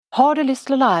Har du lyst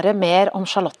til å lære mer om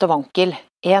Charlotte Wankel,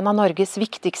 en av Norges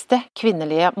viktigste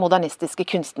kvinnelige modernistiske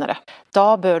kunstnere?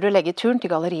 Da bør du legge turen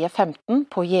til Galleriet 15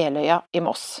 på Jeløya i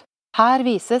Moss. Her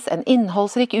vises en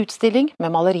innholdsrik utstilling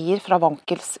med malerier fra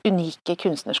Wankels unike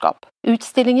kunstnerskap.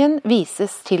 Utstillingen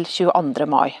vises til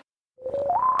 22. mai.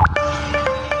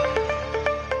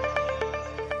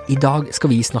 I dag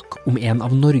skal vi snakke om en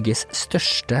av Norges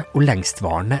største og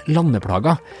lengstvarende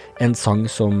landeplager. En sang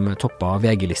som toppet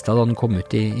VG-lista da den kom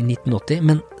ut i 1980,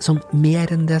 men som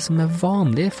mer enn det som er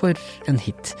vanlig for en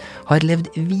hit, har levd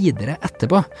videre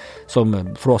etterpå. Som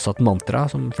flåsatt mantra,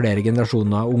 som flere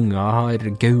generasjoner unger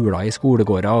har gaula i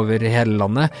skolegårder over hele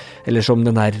landet, eller som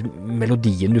den der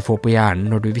melodien du får på hjernen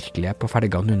når du virkelig er på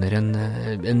felgene under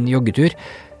en joggetur.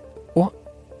 Og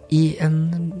i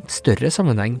en større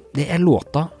sammenheng, det er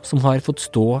låta som har fått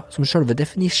stå som selve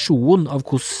definisjonen av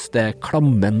hvordan det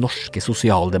klamme norske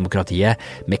sosialdemokratiet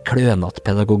med klønete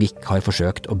pedagogikk har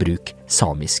forsøkt å bruke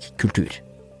samisk kultur.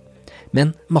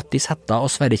 Men Mattis Hætta og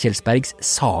Sverre Kjelsbergs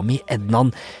Sami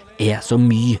Ednan er så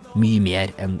mye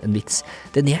mer enn en vits.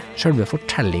 Den er selve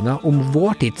fortellingen om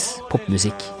vår tids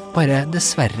popmusikk, bare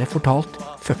dessverre fortalt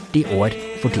 40 år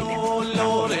for tidlig.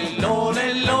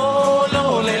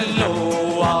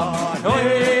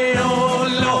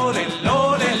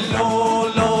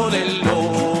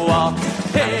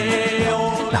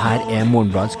 Dette er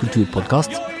Morgenbladets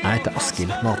kulturpodcast. Jeg heter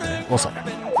Askild Matre Åsare.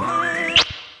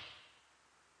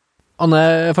 Anne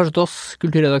Farsetås,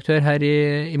 kulturredaktør her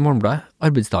i Morgenbladet.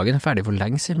 Arbeidsdagen er ferdig for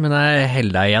lenge siden, men jeg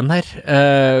holder deg igjen her.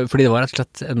 Fordi det var rett og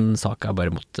slett en sak jeg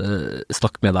bare måtte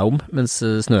snakke med deg om, mens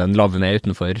snøen laver ned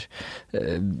utenfor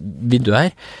vinduet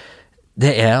her.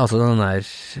 Det er altså den der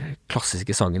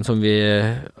klassiske sangen som vi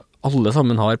alle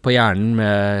sammen har på hjernen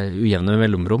med ujevne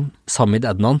mellomrom, Sami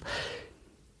Ednan.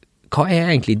 Hva er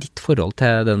egentlig ditt forhold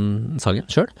til den sangen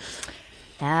selv?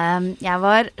 Jeg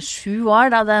var 7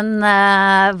 år da den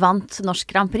vant Norsk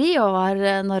Grand Prix og var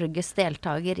Norges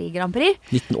deltaker i Grand Prix.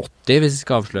 1980, hvis vi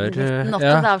skal avsløre. 1980,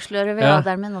 det avslører vi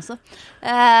alderen min også.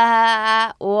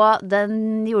 Og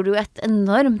den gjorde jo et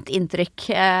enormt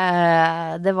inntrykk.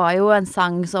 Det var jo en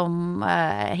sang som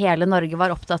hele Norge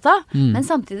var opptatt av, men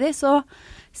samtidig så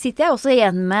sitter jeg også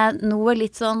igjen med noe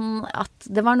litt sånn, at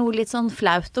det var noe litt sånn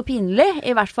flaut og pinlig,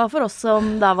 i hvert fall for oss som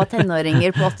da var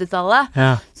tenåringer på 80-tallet.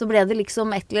 Ja. Så ble det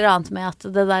liksom et eller annet med at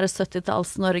det der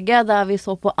 70-talls-Norge, der vi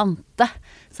så på Ante,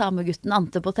 samegutten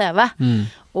Ante på TV,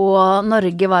 og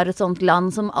Norge var et sånt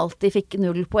land som alltid fikk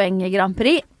 0 poeng i Grand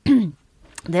Prix.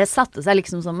 Det satte seg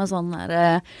liksom som en sånn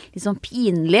der, liksom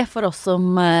pinlig for oss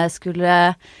som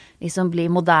skulle liksom bli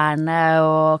moderne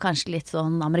og kanskje litt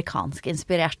sånn amerikansk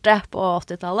inspirerte på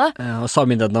 80-tallet. Ja, og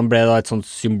Sami Ednan ble da et sånt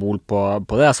symbol på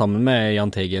det, sammen med Jahn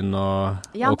Teigen og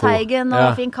Jahn Teigen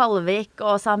og Finn Kalvik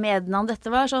og Sami Ednan. Dette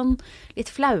var sånn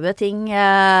litt flaue ting,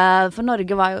 for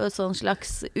Norge var jo et sånn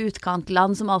slags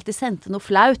utkantland som alltid sendte noe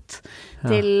flaut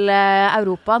til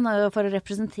Europa for å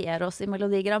representere oss i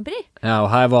Melodi Grand Prix. Ja,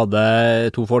 og her var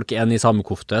det 2 folk, en i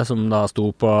samekofte, som da sto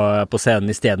på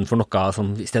scenen i stedet for noe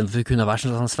som i stedet for kunne være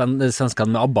sånn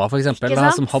svenskene med ABBA, for eksempel. Ikke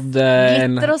sant? Som hadde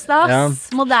glitter og stas,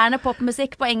 moderne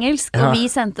popmusikk på engelsk, og vi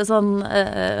sendte sånn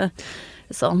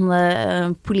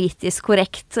politisk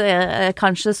korrekt,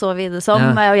 kanskje så vi det som,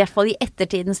 og i hvert fall i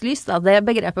ettertidens lys, da, det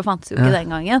begrepet fantes jo ikke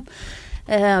den gangen.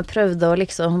 Prøvde å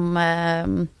liksom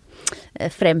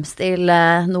fremstille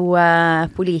noe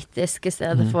politisk i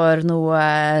stedet for noe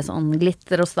sånn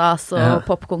glitter og stas og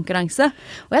popkonkurranse.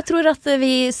 Og jeg tror at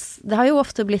det har jo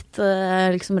ofte blitt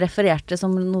liksom referert til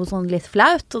som noe sånn litt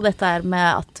flaut, og dette er med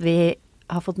at vi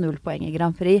har fått 0 poeng i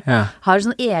Grand Prix. Har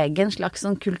sånn egen slags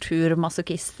sånn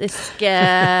kulturmasochistisk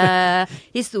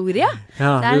historie. Det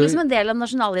er liksom en del av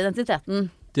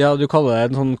nasjonalidentiteten. Ja, du kaller det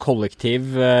en sånn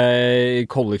kollektiv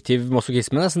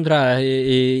masochisme, som tror jeg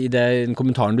i den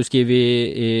kommentaren du skriver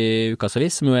i Ukas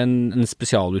Avis, som jo er en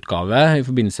spesialutgave i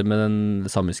forbindelse med den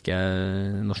samiske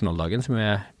nasjonaldagen, som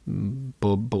er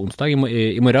på onsdag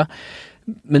i morgen.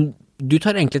 Men du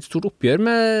tar egentlig et stort oppgjør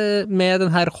med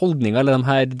den her holdningen, eller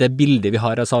det bildet vi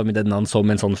har av Sami Ednan som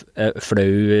en sånn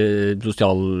flau,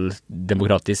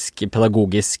 sosialdemokratisk,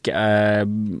 pedagogisk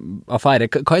affære.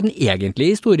 Hva er den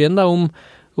egentlige historien da om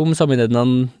Sami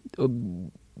Ednan,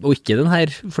 og ikke den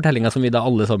her fortellingen som vi da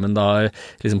alle sammen da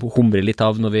liksom humrer litt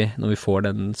av når vi får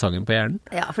den sangen på hjernen?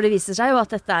 Ja, for det viser seg jo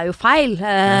at dette er jo feil,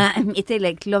 i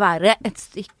tillegg til å være et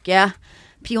stykke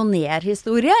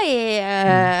pionerhistorie i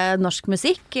norsk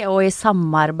musikk og i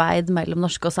samarbeid mellom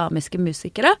norske og samiske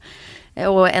musikere,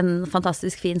 og en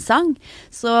fantastisk fin sang,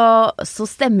 så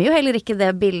stemmer jo heller ikke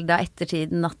det bildet av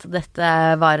ettertiden at dette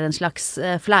var en slags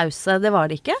flause. Det var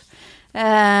det ikke.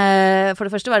 For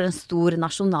det første var det en stor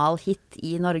nasjonal hit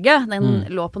i Norge. Den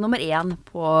lå på nummer 1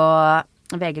 på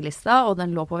VG-lista, og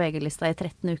den lå på VG-lista i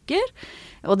 13 uker.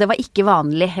 Og det var ikke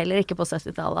vanlig, heller ikke på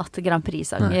 70-tallet, at Grand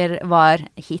Prix-sanger var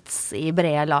hits i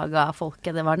brede lag av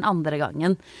folket. Det var den andre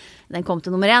gangen den kom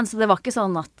til nummer 1, så det var ikke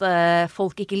sånn at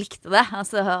folk ikke likte det.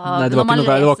 Altså, nei, det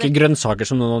var ikke grønnsaker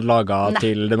som noen hadde laget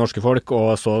til det norske folk,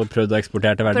 og så prøvde å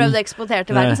eksportere til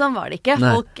verden. Sånn var det ikke.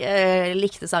 Folk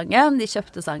likte sangen, de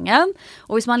kjøpte sangen,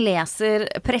 og hvis man leser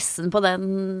pressen på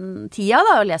den tida,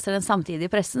 da, og leser den samtidige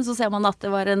pressen, så ser man at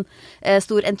det var en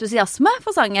stor entusiasme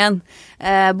for sangen,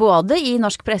 både i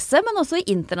norsk presse, men også i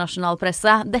internasjonal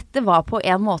presse. Dette var på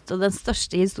en måte den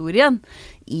største historien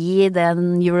i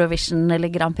den Eurovision, eller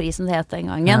Grand Prix som det het den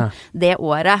gangen, det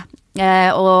året.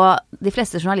 Og de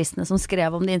fleste journalistene som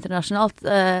skrev om det internasjonalt,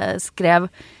 skrev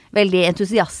veldig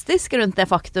entusiastisk rundt det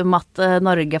faktum at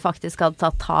Norge faktisk hadde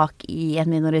tatt tak i en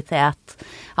minoritet,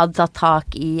 hadde tatt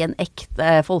tak i en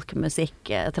ekte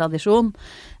folkemusikktradisjon,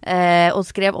 og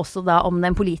skrev også da om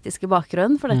den politiske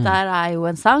bakgrunnen, for dette er jo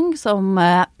en sang som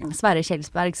Sverre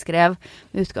Kjelsberg skrev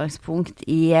med utgangspunkt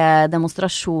i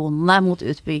demonstrasjonene mot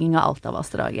utbygging av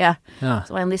Altavassdraget.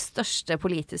 Som var en av de største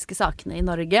politiske sakene i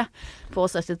Norge på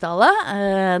 70-tallet.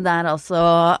 Det er altså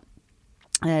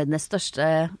det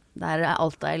største der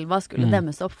Altaelva skulle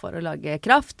demmes opp for å lage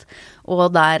kraft,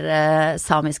 og der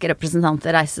samiske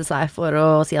representanter reiste seg for å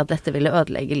si at dette ville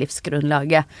ødelegge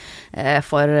livsgrunnlaget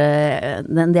for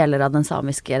den deler av den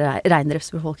samiske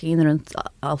reindriftsbefolkningen rundt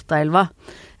Altaelva.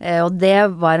 Og det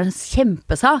var en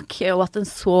kjempesak, og at en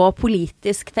så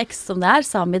politisk tekst som det er,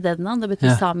 Sami Dednan, det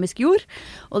betyr samisk jord,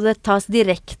 og det tas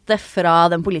direkte fra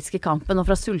den politiske kampen og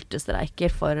fra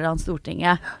sultestreiker foran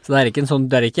Stortinget. Så det er ikke en sånn,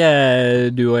 det er ikke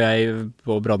du og jeg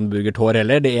på Brandenburger Tor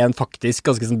heller, det er en faktisk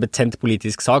ganske sånn betent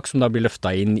politisk sak som da blir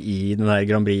løftet inn i den her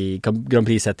Grand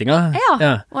Prix-settinga.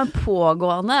 Ja, og en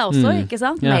pågående også, ikke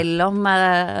sant, mellom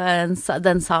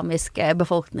den samiske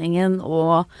befolkningen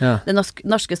og det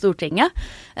norske Stortinget.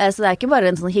 Så det er ikke bare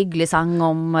en sånn hyggelig sang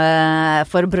om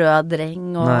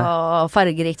forbrødring og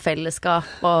fargerikt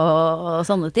fellesskap og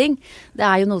sånne ting. Det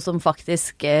er jo noe som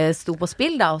faktisk sto på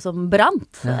spill da, og som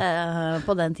brant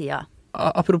på den tida.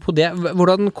 Apropos det,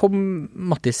 hvordan kom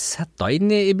Mattis Hætta inn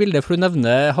i bildet? For du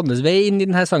nevner Hannes Vei inn i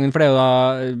denne sangen, for det er jo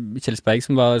da Kjelsberg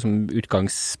som var liksom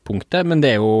utgangspunktet, men det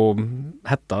er jo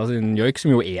Hætta sin joik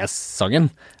som jo er sangen.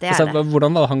 Det er det.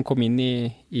 Hvordan var det han kom inn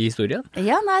i historien?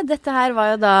 Ja, nei, dette her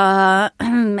var jo da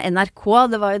NRK,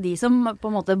 det var jo de som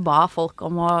på en måte ba folk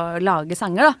om å lage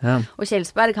sanger da. Og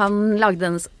Kjelsberg, han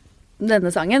lagde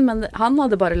denne sangen, men han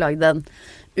hadde bare lagd den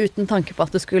uten tanke på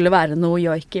at det skulle være noe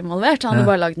joik involvert. Han hadde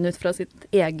bare lagd den ut fra sitt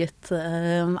eget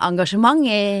engasjement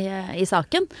i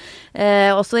saken.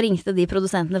 Og så ringte de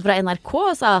produsentene fra NRK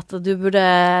og sa at du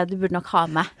burde nok ha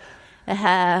med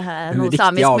noe samisk musikk. En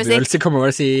riktig avgjørelse kan man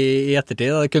vel si i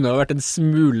ettertid. Det kunne jo vært en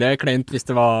smule kleint hvis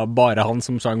det var bare han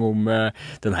som sang om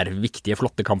den her viktige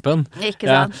flotte kampen. Ikke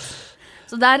sant?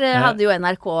 Så der hadde jo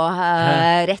NRK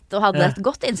rett og hadde et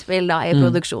godt innspill da i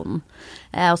produksjonen.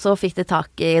 Og så fikk de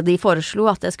tak i, de foreslo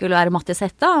at det skulle være Mattis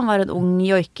Hætta. Han var en ung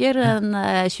joiker, en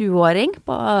 20-åring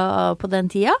på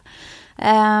den tida.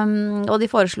 Og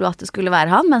de foreslo at det skulle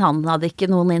være han, men han hadde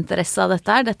ikke noen interesse av dette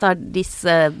her.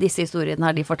 Disse historiene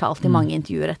har de fortalt i mange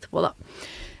intervjuer etterpå da.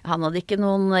 Han hadde ikke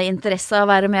noen interesse av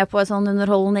å være med på et sånn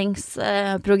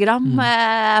underholdningsprogram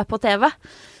på TV.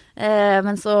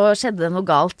 Men så skjedde det noe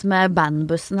galt med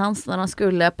bandbussen hans når han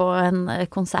skulle på en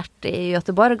konsert i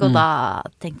Göteborg, og da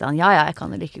tenkte han, ja, jeg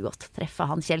kan jo like godt treffe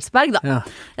han Kjelsberg da.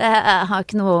 Jeg har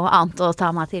ikke noe annet å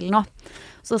ta meg til nå.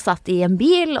 Så satt de i en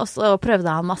bil, og så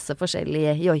prøvde han masse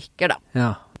forskjellige joiker da.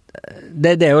 Ja.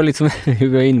 Det er jo litt som vi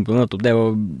var inne på nettopp, det er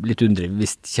jo litt underlig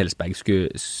hvis Kjelsberg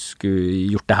skulle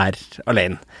gjort det her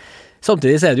alene.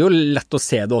 Samtidig så er det jo lett å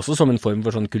se det også som en form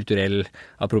for sånn kulturell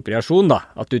appropriasjon da,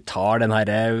 at du tar den her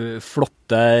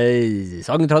flotte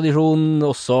sangtradisjonen,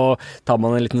 og så tar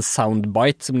man en liten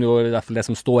soundbite, som jo i hvert fall det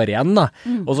som står igjen da,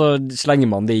 og så slenger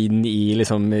man det inn i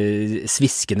liksom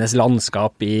sviskenes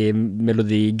landskap i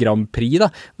Melodi Grand Prix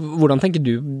da. Hvordan tenker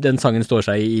du den sangen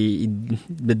står seg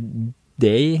med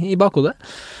det i bakhodet?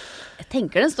 Jeg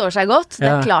tenker den står seg godt. Det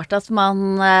er klart at man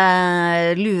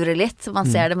lurer litt, man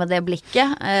ser det med det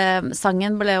blikket.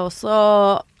 Sangen ble også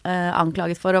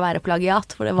anklaget for å være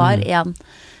plagiat, for det var en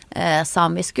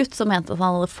samisk gutt som mente at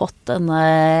han hadde fått denne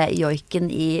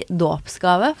joiken i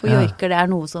dåpsgave, for joiker det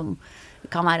er noe som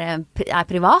er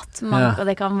privat,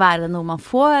 det kan være noe man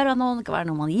får av noen, det kan være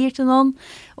noe man gir til noen,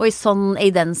 og i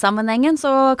den sammenhengen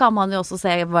så kan man jo også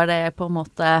se var det på en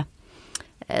måte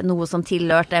noe som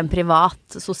tilhørte en privat,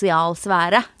 sosial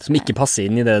sfære. Som ikke passer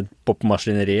inn i det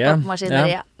popmaskineriet.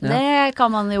 Popmaskineriet. Ja. Det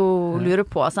kan man jo lure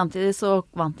på. Samtidig så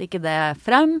vant ikke det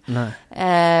frem.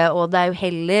 Og det jo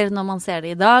heller, når man ser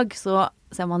det i dag, så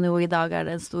ser man jo i dag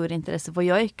det en stor interesse for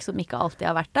joik, som ikke alltid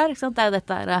har vært der, ikke sant? Det jo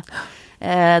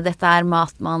dette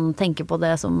mat man tenker på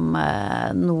det som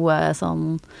noe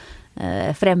sånn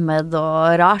fremmed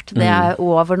og rart. Det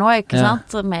over nå, ikke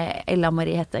sant? Med Ella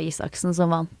Marie Hætta Isaksen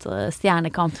som vant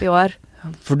Stjernekamp i år.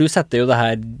 For du setter jo det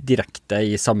her direkte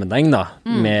i sammenheng da,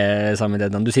 med Sami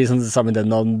Denan. Du sier sånn Sami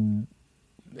Denan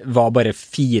var bare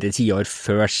 4 tiår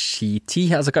før si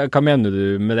tid. Altså, hva mener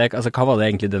du med det? Altså, hva var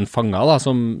det egentlig den fanget da,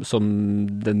 som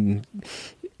den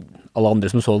alle andre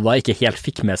som så det da ikke helt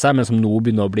fikk med seg, men som nå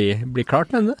begynner å bli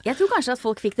klart med det? Jeg tror kanskje at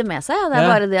folk fikk det med seg, ja. Det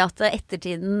bare det at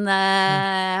ettertiden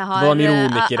har... Det var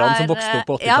ironikerne som vokste opp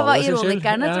på 80-tallet. Ja, det var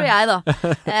ironikerne, tror jeg da.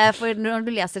 For når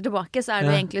du leser tilbake, så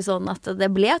det egentlig sånn at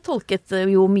det ble tolket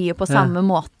jo mye på samme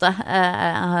måte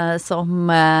som...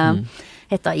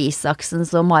 Hætta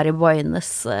Isaksens og Mari Boines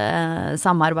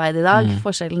samarbeid i dag.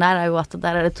 Forskjellen der jo at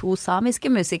der det 2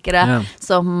 samiske musikere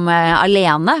som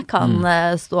alene kan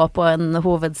stå på en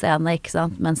hovedscene, ikke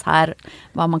sant? Mens her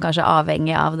var man kanskje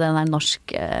avhengig av den der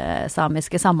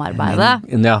norsk-samiske samarbeidet.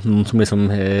 Ja, noen som liksom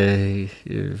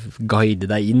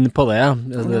guider deg inn på det.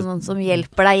 Noen som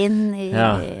hjelper deg inn i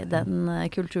den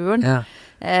kulturen.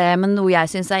 Men noe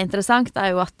jeg synes interessant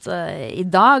jo at i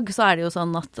dag så det jo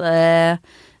sånn at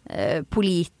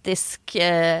politisk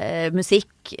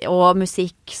musikk og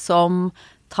musikk som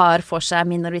tar for seg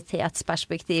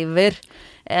minoritetsperspektiver.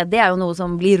 Det jo noe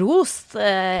som blir rost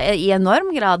i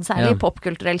enorm grad, særlig i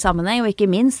popkulturell sammenheng, og ikke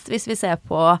minst hvis vi ser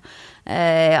på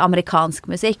amerikansk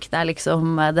musikk. Det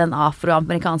liksom den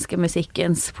afroamerikanske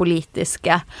musikkens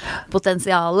politiske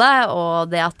potensiale,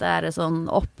 og det at det et sånn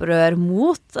opprør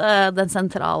mot den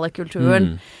sentrale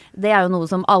kulturen. Det jo noe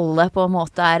som alle på en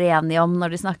måte enige om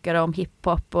når de snakker om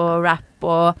hiphop og rap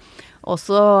og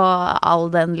også all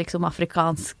den liksom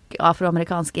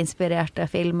afroamerikansk inspirerte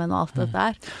filmen og alt dette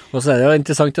der. Og så det jo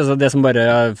interessant, altså det som bare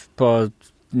på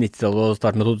 90-tallet og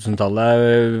starten av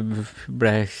 2000-tallet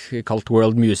ble kalt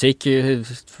World Music,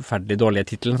 forferdelig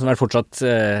dårlige titlen, som fortsatt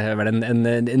en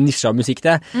nisje av musikk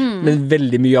det, men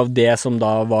veldig mye av det som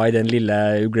da var i den lille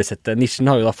uglesette nisjen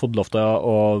har jo da fått lov til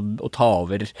å ta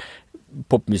over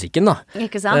popmusikken da.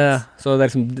 Ikke sant? Så det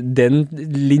liksom den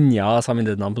linja Sami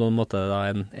Denan på noen måte da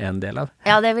en del av.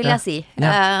 Ja, det vil jeg si.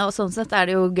 Og sånn sett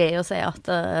det jo gøy å se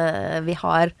at vi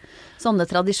har sånne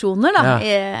tradisjoner da,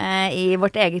 i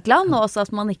vårt eget land, og også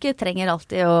at man ikke trenger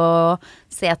alltid å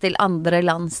se til andre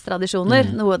lands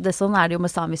tradisjoner. Sånn det jo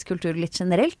med samisk kultur litt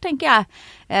generelt, tenker jeg.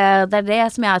 Det det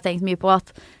som jeg har tenkt mye på,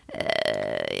 at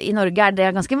i Norge det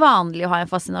ganske vanlig å ha en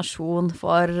fascinasjon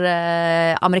for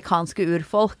amerikanske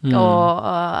urfolk og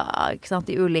ikke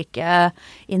sant, de ulike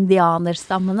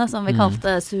indianerstammene som vi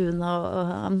kalte Sun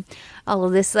og alle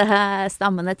disse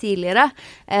stammene tidligere,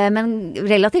 men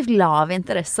relativt lav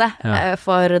interesse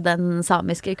for den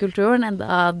samiske kulturen,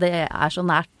 enda det så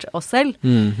nært oss selv.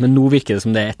 Men nå virker det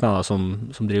som det et eller annet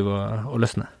som driver å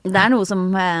løsne. Det noe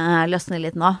som løsner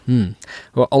litt nå.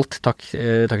 Og alt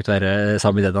takket være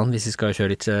Sami Denan, hvis vi skal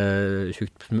kjøre litt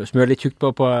smør litt tjukt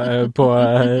på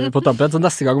tampen. Så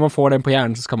neste gang man får den på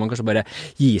hjernen, så skal man kanskje bare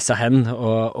gi seg hen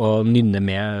og nynne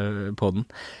med på den.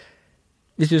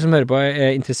 Hvis du som hører på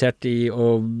interessert i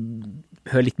å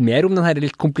høre litt mer om den her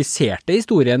litt kompliserte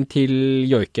historien til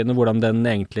joiken, og hvordan den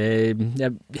egentlig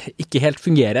ikke helt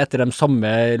fungerer etter de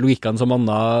samme logikkene som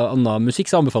annen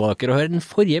musikk, så anbefaler dere å høre den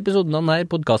forrige episoden av denne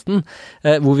podcasten,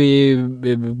 hvor vi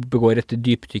begår et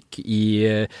dypdykk i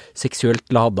seksuelt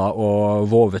lada og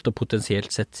vovet og potensielt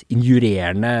sett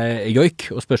injurerende joik,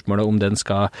 og spørsmålet om den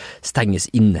skal stenges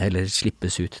inne eller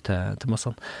slippes ut til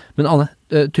massene. Men Anne,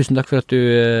 tusen takk for at du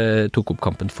tok opp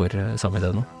kampen for Sami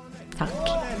Denan.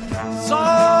 Takk. Det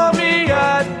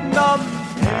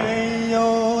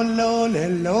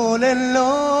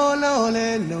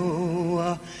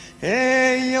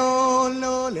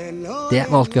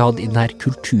var alt vi hadde i denne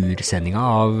kultursendingen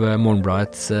av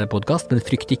Morgenbladets podcast, men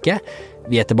frykt ikke.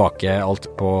 Vi tilbake alt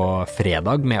på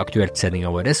fredag med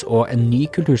aktueltsendingen vår, og en ny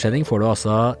kultursending får du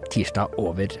altså tirsdag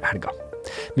over helga.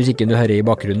 Musikken du hører i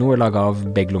bakgrunnen nå laget av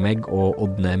Beglomeg og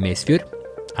Ådne Meisfjord.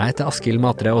 Jeg heter Askild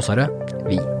Matre Åsarød.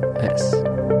 Vi høres.